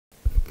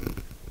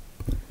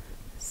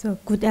So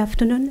good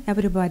afternoon,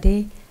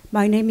 everybody.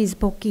 My name is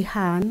Bok-Ghee,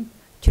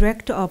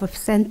 Director of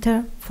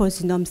Center for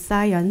Genome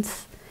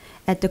Science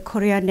at the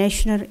Korea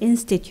National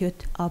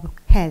Institute of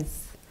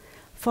Health.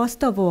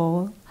 First of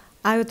all,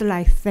 I would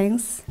like to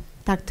thank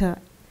Dr.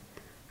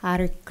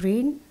 Eric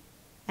Green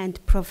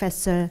and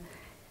Professor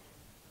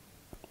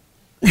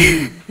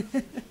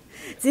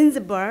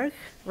Zinsberg,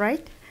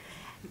 right?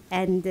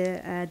 And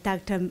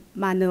Dr.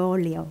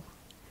 Manolio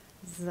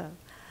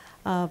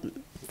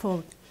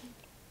for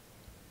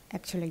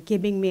actually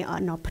giving me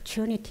an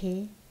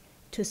opportunity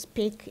to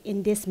speak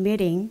in this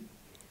meeting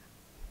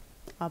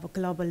of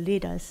global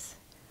leaders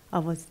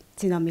of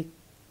genomic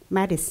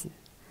medicine.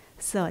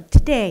 So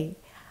today,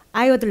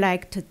 I would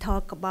like to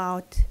talk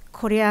about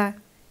Korea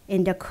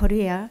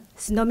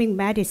genomic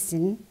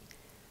medicine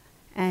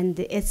and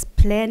its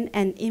plan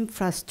and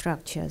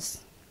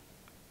infrastructures.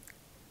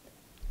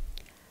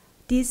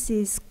 This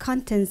is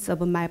contents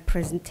of my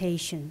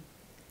presentation.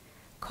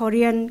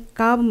 Korean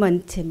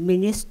government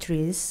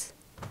ministries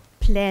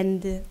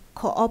planned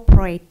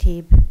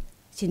cooperative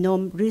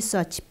genome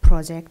research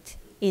project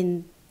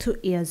 2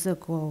 years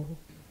ago.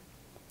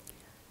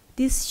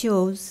 This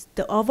shows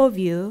the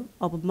overview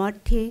of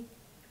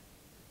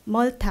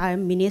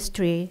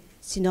multi-ministry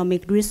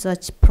genomic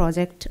research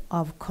project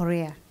of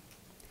Korea.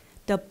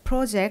 The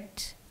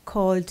project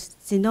called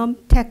Genome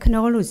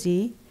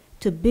Technology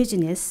to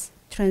Business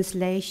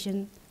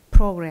Translation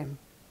Program.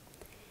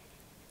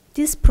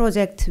 This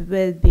project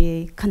will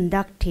be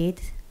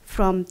conducted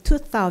from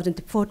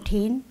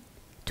 2014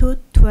 to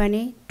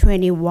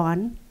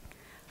 2021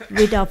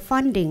 with a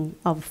funding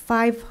of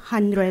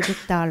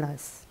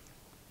 $500.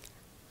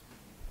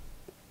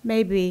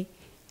 Maybe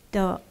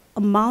the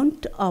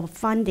amount of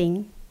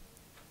funding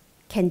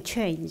can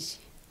change.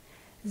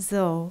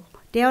 So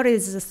there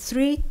is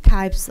 3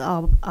 types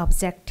of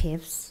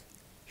objectives: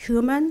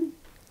 human,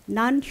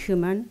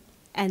 non-human,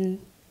 and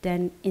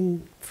then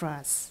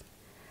infras.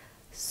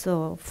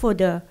 So for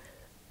the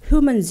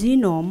human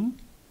genome,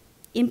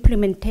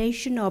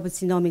 implementation of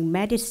genomic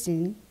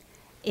medicine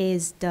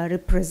is the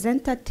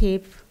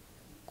representative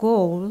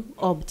goal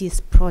of this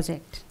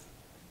project.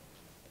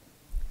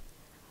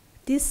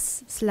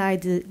 This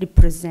slide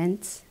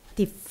represents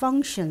the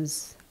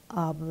functions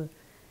of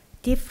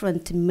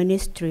different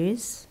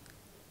ministries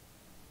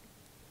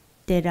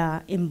that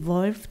are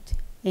involved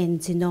in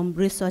genome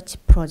research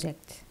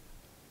project.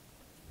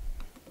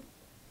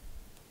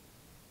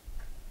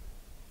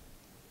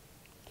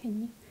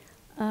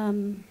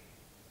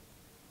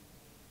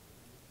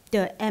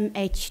 The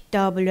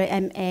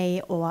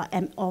MHWMA or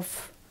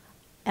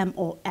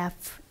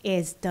MOF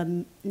is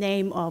the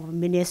name of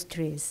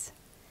ministries,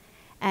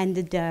 and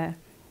the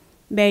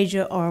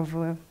major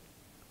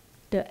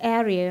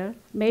area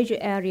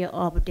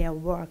of their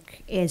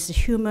work is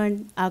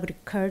human,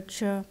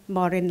 agriculture,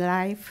 marine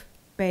life,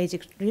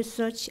 basic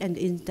research, and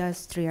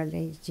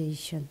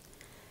industrialization.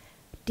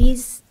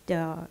 These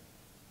are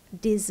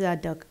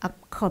the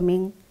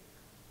upcoming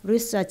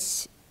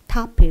research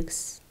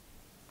topics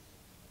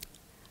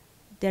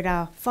that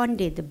are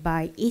funded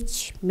by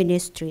each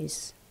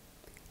ministries,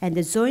 and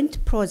the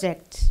joint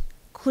project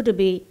could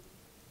be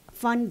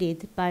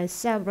funded by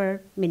several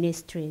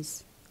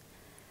ministries.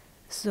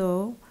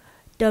 So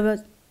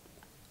the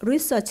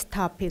research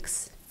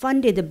topics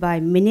funded by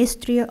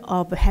Ministry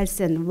of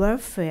Health and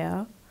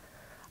Welfare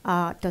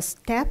are the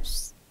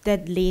steps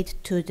that lead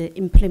to the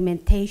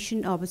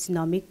implementation of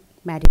genomic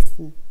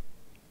medicine.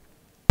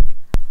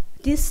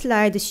 This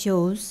slide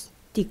shows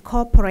the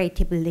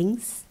cooperative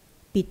links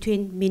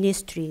between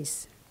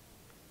ministries.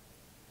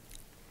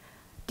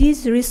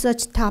 These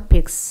research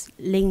topics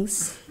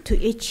links to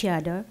each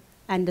other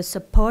and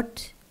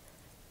support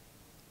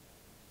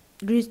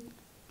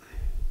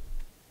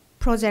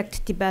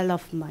project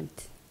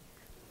development.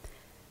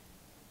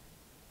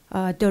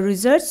 The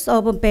results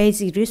of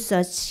basic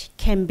research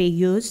can be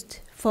used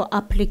for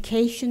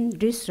application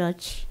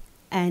research,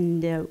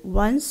 and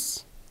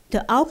once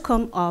the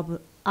outcome of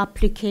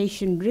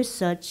application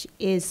research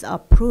is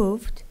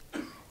approved,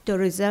 the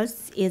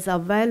results is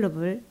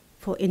available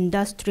for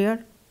industrial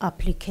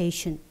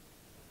application.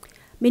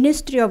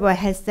 Ministry of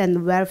Health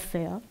and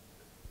Welfare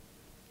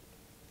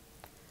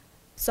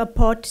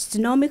supports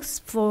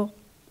genomics for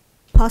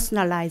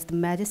personalized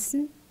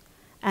medicine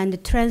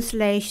and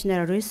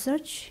translational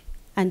research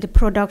and the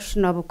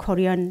production of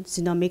Korean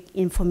genomic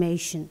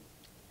information.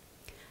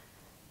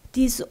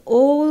 These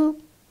all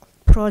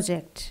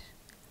projects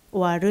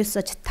or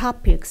research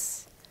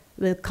topics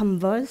will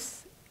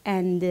converse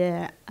and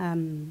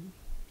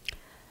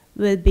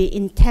will be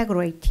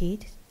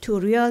integrated to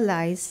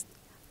realize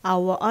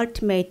our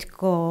ultimate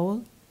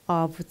goal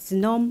of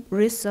genome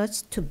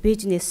research to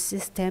business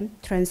system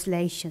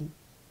translation.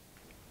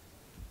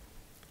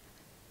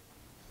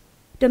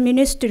 The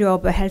Ministry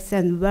of Health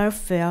and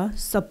Welfare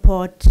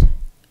support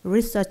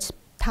research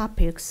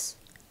topics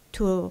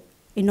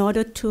in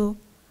order to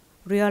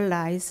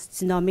realize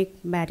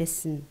genomic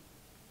medicine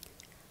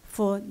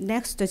for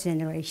next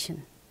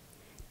generation.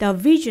 The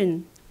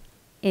vision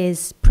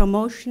is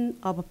promotion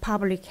of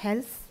public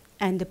health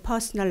and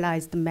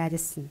personalized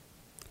medicine.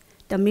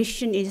 The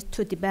mission is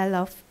to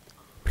develop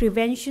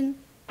prevention,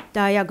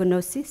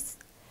 diagnosis,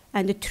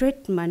 and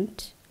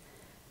treatment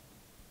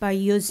by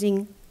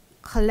using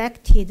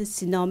collected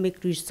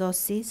genomic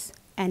resources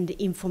and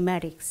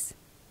informatics.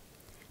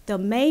 The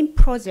main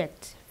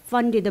project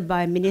funded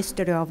by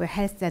Ministry of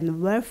Health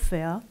and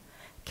Welfare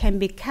can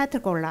be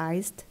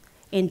categorized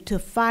into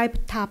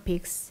 5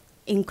 topics,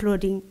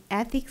 including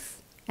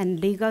ethics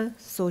and legal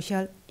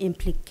social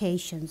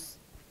implications.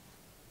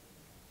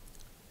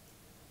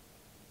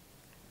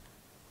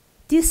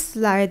 This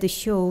slide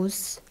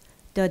shows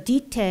the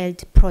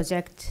detailed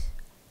project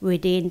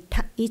within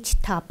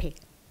each topic.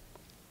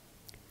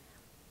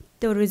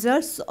 The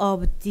results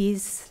of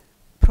these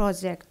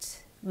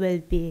projects will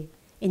be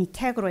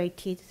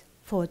integrated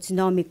for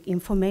genomic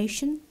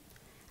information,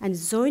 and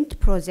joint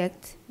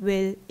project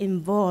will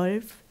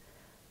involve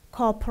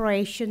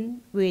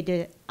cooperation with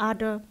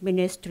other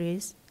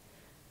ministries,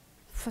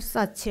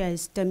 such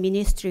as the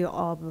Ministry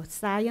of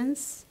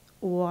Science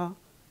or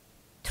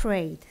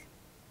Trade.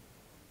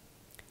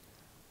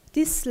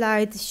 This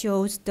slide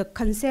shows the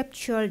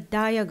conceptual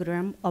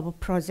diagram of a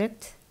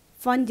project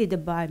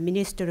funded by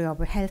Ministry of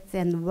Health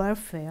and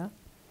Welfare.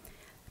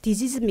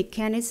 Disease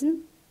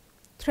mechanism,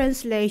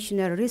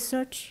 translational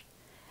research,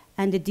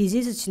 and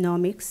disease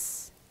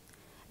genomics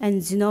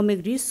and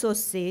genomic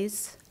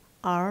resources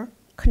are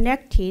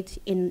connected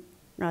in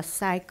a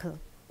cycle.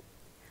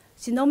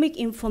 Genomic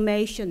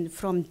information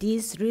from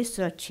these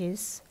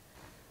researches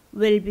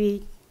will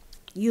be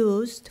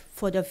used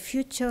for the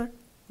future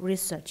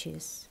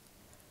researches,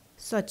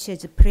 such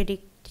as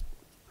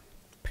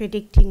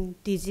predicting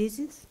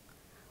diseases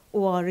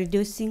or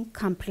reducing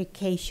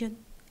complications,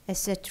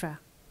 etc.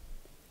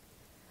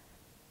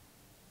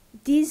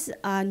 These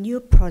are new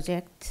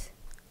projects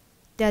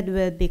that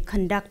will be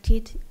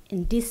conducted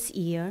in this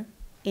year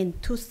in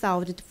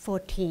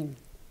 2014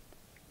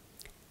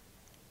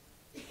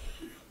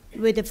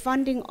 with a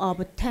funding of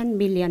 $10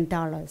 million.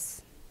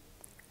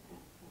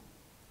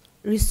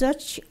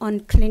 Research on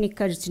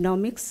clinical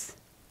genomics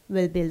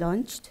will be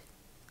launched.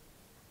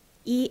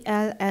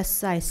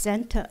 ELSI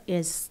Center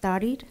is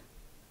started.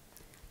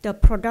 The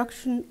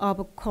production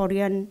of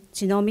Korean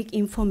genomic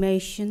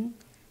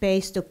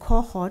information-based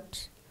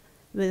cohort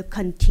will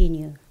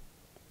continue.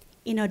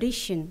 In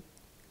addition,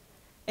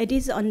 it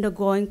is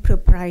undergoing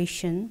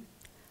preparation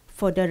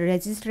for the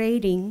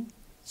Legislating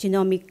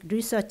Genomic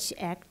Research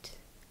Act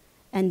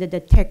and the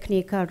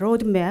Technical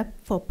Roadmap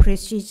for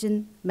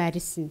Precision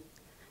Medicine.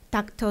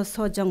 Dr.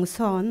 Seo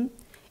Jung-seon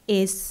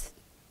is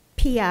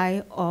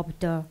PI of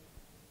the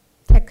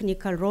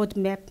Technical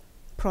Roadmap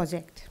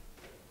project.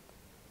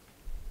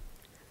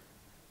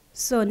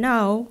 So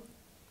now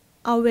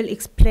I will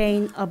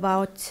explain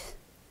about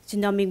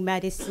genomic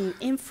medicine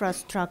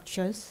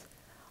infrastructures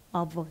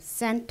of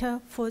Center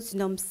for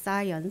Genome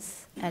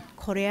Science at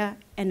Korea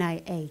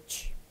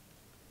NIH.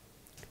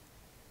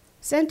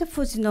 Center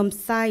for Genome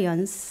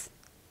Science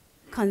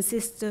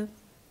consists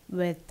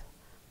with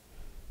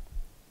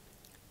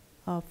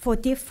 4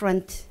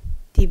 different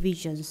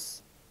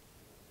divisions.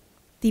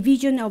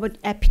 Division of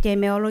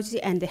Epidemiology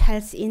and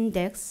Health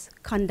Index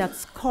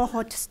conducts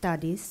cohort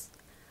studies.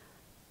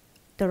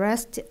 The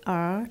rest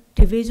are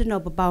Division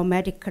of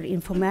Biomedical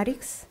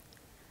Informatics,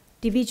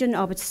 Division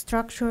of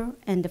Structural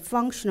and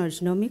Functional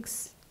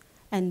Genomics,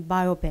 and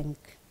Biobank.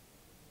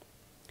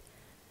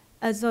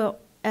 As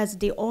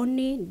the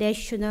only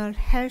national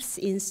health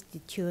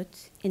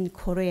institute in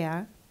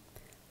Korea,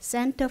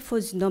 Center for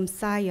Genome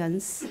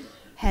Science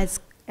has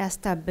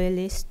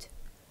established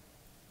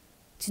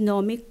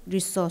genomic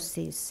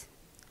resources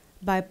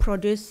by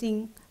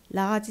producing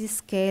large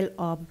scale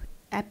of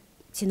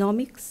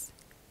genomics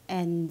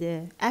and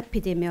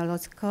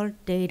epidemiological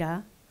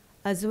data,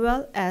 as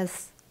well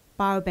as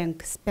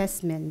biobank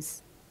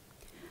specimens.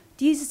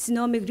 These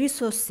genomic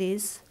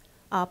resources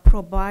are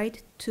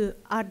provided to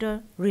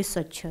other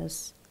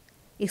researchers,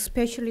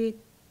 especially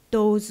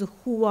those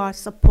who are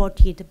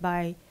supported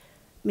by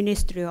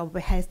Ministry of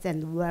Health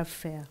and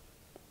Welfare.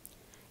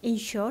 In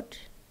short,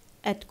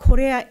 at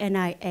Korea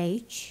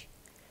NIH,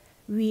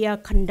 we are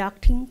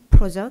conducting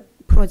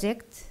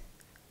projects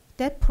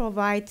that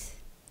provide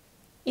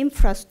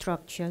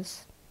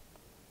infrastructures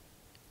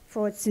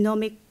for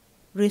genomic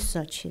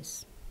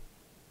researches.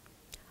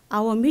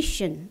 Our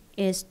mission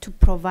is to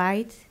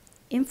provide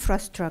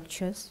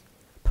infrastructures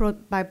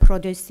by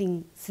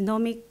producing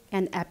genomic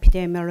and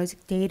epidemiologic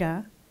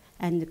data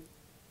and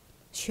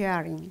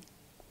sharing.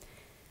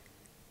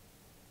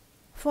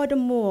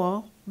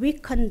 Furthermore, we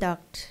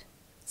conduct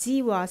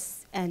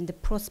GWAS and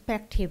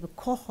prospective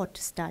cohort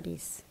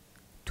studies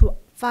to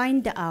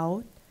find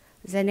out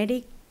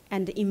genetic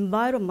and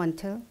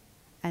environmental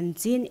and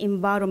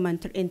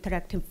gene-environmental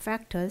interactive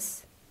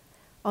factors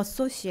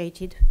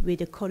associated with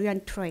the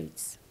Korean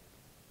traits.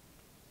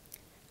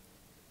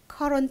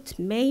 Current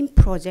main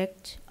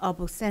projects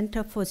of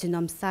Center for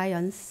Genome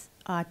Science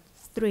are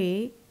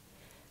 3: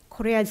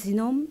 Korea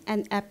Genome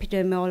and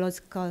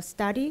Epidemiological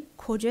Study,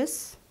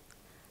 KOGES,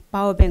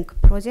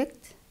 Biobank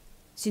Project,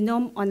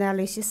 Genome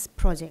Analysis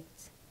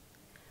Project.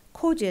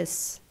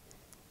 COGES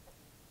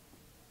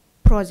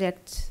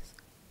project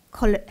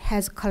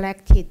has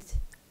collected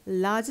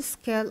large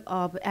scale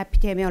of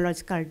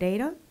epidemiological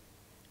data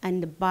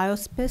and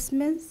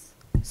biospecimens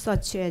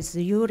such as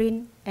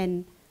urine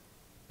and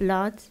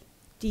blood,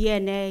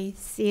 DNA,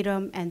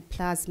 serum, and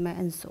plasma,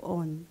 and so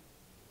on,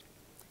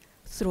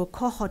 through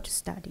cohort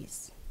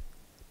studies.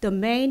 The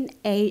main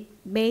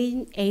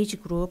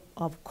age group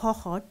of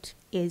cohort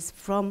is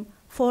from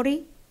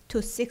 40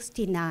 to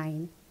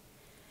 69,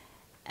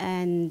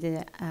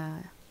 and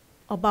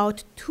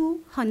about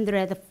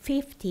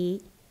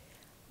 250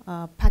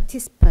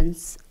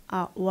 participants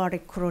were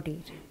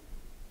recruited.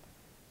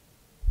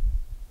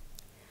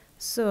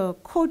 So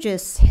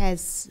COGES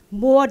has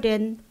more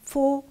than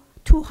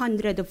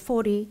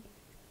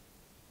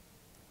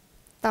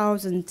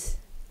 240,000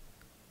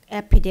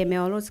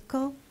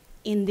 epidemiological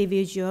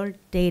individual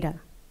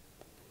data.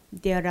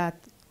 There are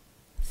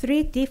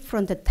 3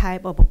 different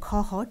types of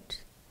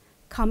cohort: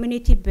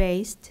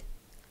 community-based,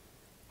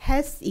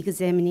 health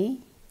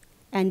examining,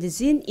 and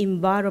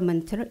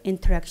gene-environmental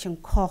interaction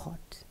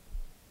cohort.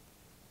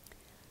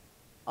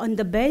 On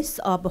the basis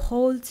of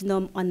whole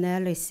genome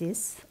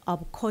analysis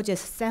of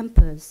COGES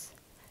samples,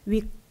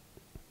 we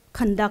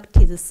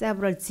conducted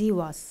several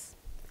GWAS,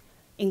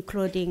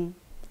 including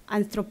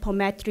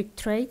anthropometric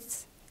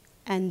traits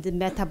and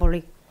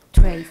metabolic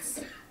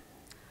traits.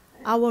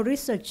 Our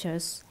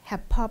researchers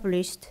have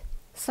published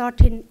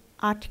 13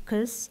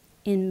 articles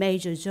in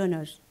major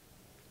journals.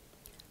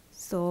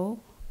 So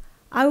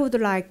I would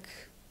like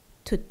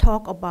to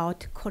talk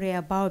about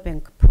Korea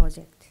Biobank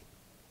project.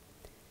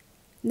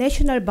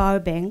 National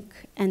Biobank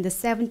and the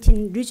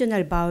 17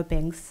 regional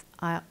biobanks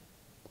are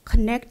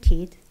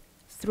connected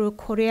through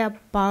Korea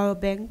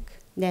Biobank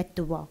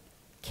Network,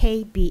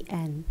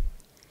 KBN.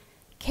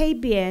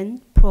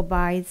 KBN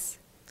provides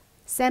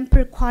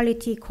sample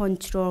quality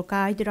control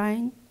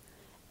guideline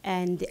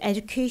and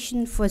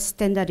education for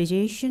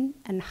standardization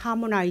and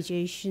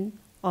harmonization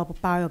of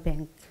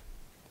biobank.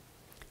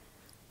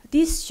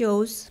 This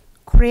shows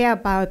Korea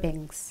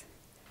Biobanks.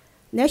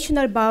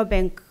 National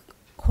Biobank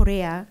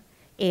Korea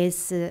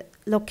is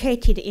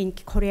located in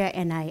Korea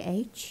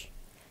NIH,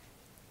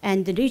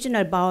 and the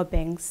regional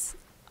biobanks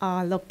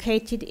are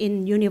located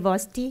in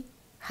university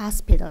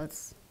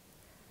hospitals.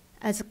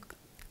 As a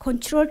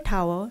control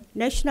tower,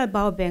 National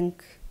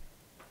Biobank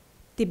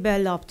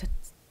developed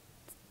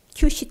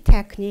QC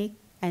technique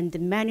and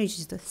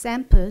managed the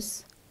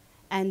samples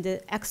and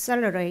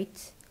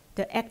accelerate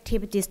the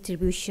active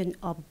distribution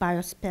of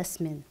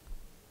biospecimen.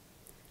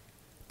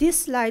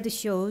 This slide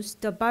shows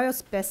the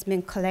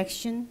biospecimen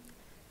collection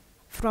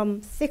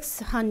from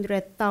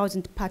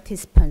 600,000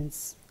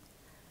 participants.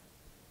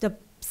 The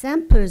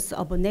samples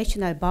of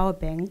national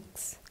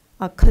biobanks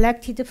are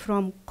collected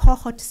from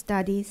cohort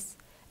studies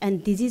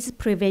and disease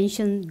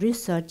prevention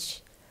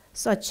research,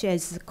 such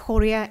as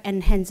Korea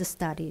Enhanced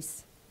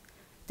Studies.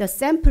 The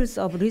samples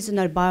of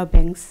regional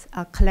biobanks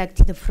are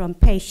collected from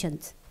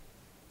patients.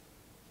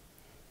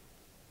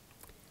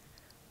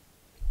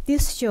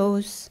 This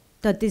shows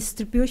the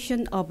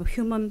distribution of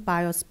human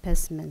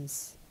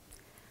biospecimens.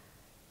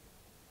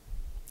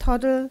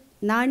 Total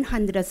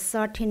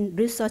 913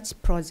 research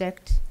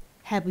projects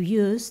have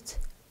used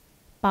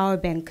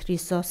biobank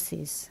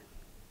resources.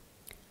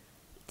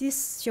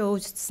 This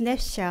shows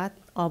snapshot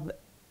of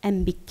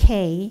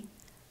MBK.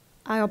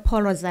 I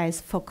apologize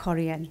for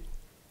Korean.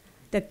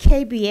 The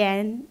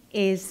KBN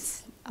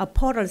is a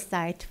portal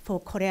site for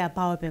Korea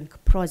Biobank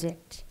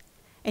project.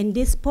 In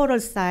this portal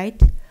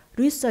site,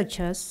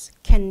 researchers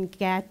can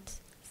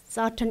get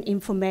certain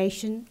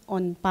information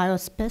on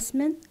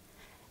biospecimen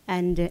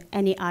and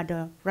any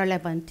other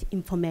relevant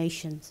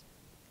information.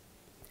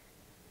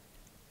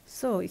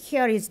 So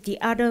here is the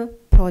other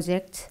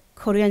project,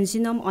 Korean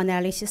Genome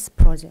Analysis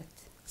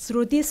Project.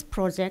 Through this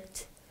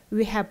project,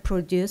 we have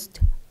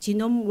produced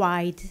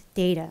genome-wide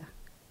data.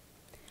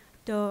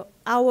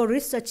 Our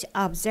research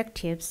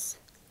objectives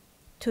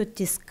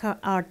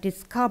are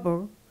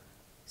discover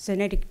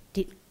genetic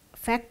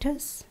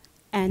factors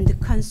and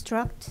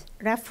construct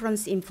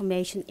reference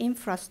information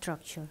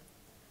infrastructure,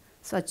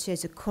 such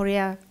as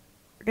Korea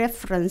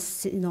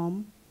reference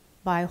genome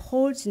by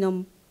whole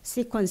genome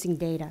sequencing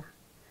data.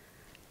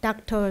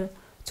 Dr.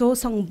 Jo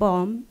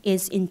Sung-bum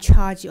is in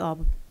charge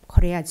of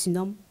Korea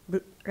Genome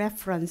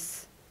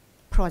Reference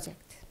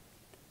Project.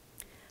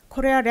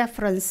 Korea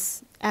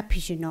Reference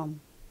Epigenome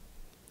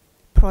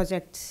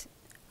projects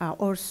are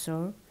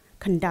also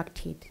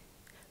conducted.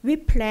 We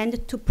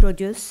planned to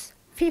produce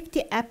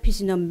 50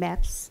 epigenome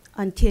maps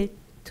until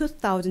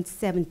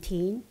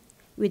 2017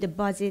 with a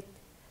budget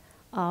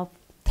of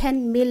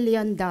 $10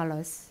 million.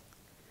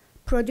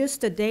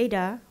 Produced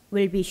data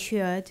will be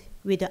shared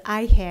with the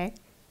IHEC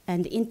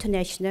and the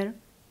international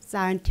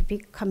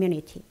scientific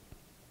community.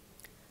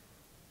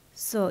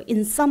 So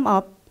in sum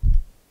up,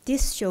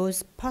 this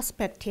shows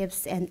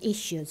perspectives and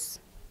issues.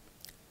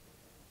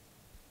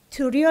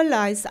 To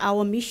realize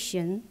our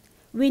mission,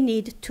 we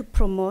need to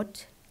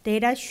promote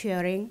data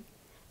sharing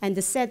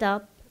and set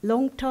up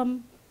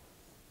long-term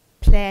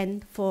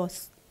plan for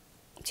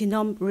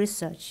genome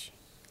research.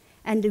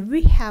 And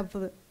we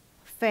have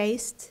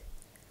faced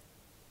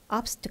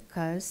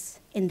obstacles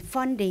in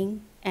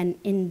funding and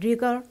in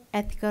legal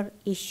ethical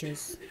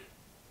issues.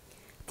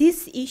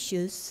 These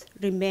issues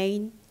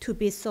remain to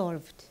be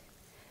solved.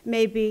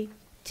 Maybe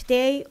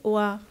today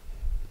or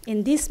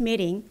in this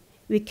meeting,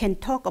 we can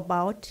talk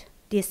about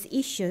these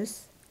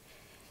issues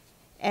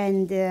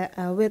and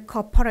we'll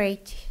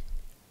cooperate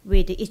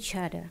with each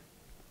other.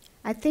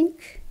 I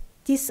think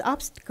these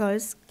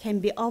obstacles can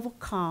be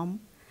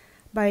overcome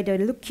by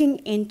looking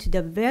into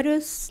the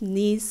various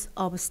needs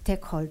of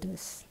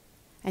stakeholders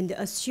and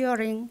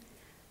assuring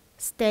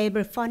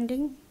stable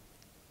funding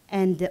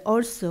and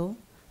also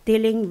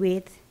dealing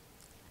with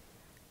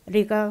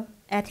legal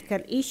ethical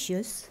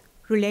issues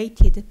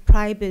related to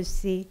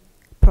privacy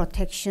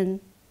protection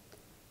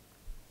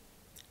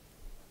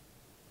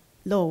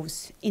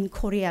laws. In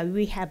Korea,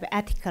 we have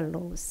ethical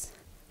laws.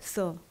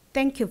 So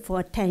thank you for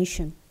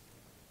attention.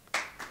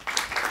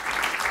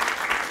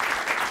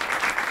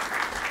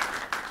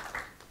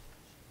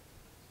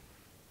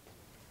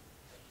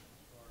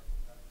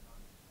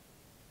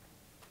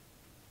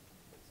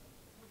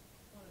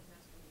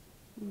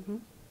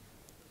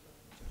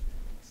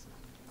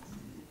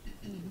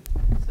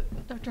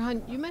 Dr.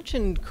 Han, you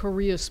mentioned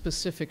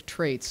Korea-specific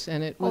traits,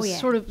 and it was yeah.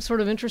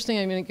 sort of interesting.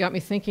 I mean, it got me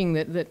thinking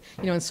that you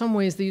know, in some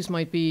ways these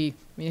might be,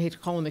 I mean, I hate to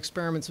call them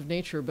experiments of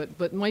nature,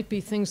 but might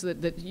be things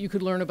that you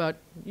could learn about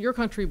your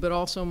country, but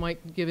also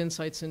might give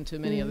insights into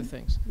many other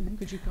things.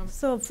 Could you comment?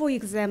 So, for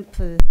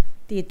example,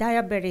 the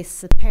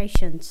diabetes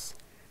patients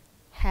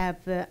have,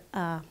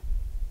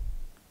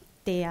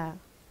 they are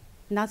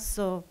not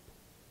so,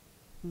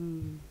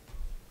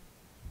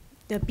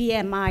 the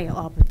BMI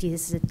of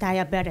these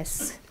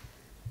diabetes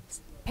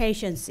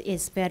patients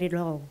is very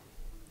low.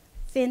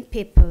 Thin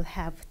people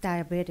have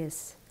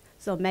diabetes,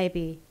 so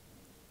maybe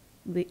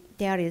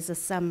there is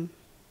some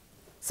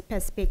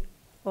specific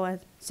or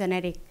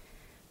genetic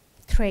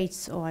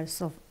traits or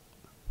so.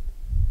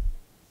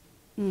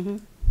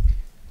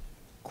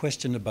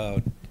 Question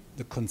about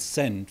the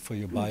consent for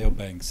your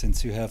biobanks,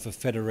 since you have a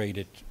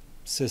federated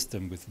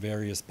system with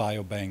various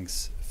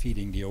biobanks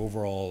feeding the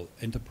overall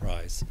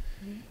enterprise.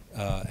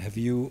 Have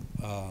you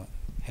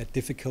had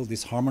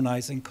difficulties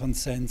harmonizing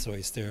consents, or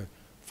is there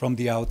from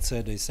the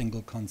outset a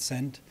single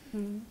consent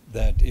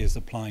that is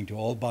applying to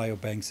all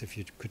biobanks? If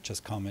you could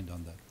just comment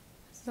on that.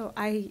 So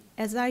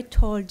as I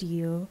told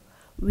you,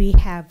 we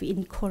have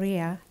in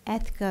Korea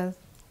ethical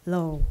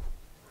law.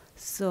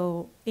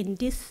 So in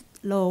this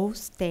law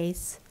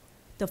states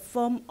the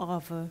form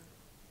of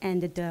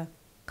and the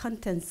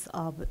contents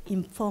of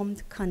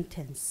informed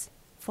contents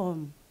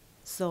form.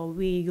 So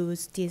we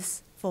use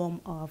this form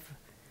of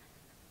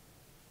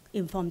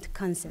informed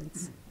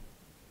consents.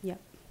 Yeah.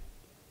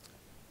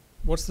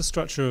 What's the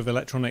structure of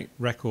electronic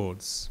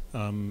records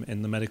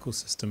in the medical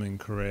system in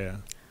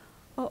Korea?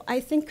 Oh,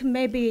 I think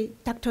maybe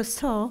Dr.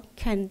 So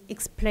can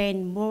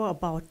explain more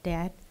about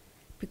that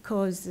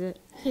because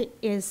he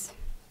is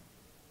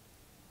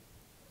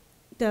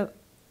the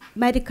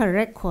medical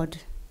record.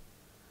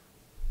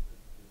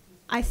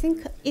 I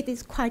think it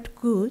is quite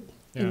good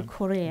in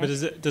Korea.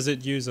 But does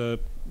it use a,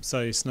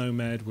 say,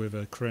 SNOMED with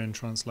a Korean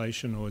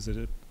translation, or is it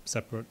a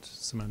separate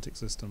semantic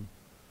system?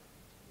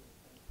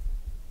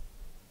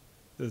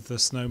 The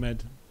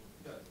SNOMED?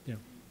 Yeah.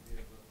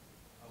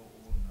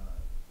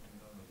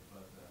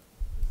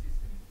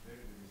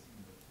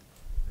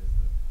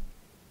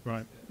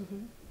 Right.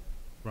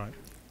 Right.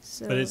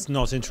 So But it's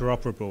not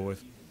interoperable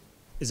with.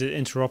 Is it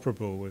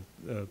interoperable with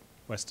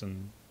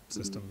Western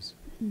systems?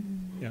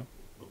 Yeah.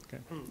 Okay.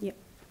 yeah.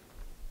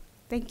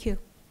 Thank you.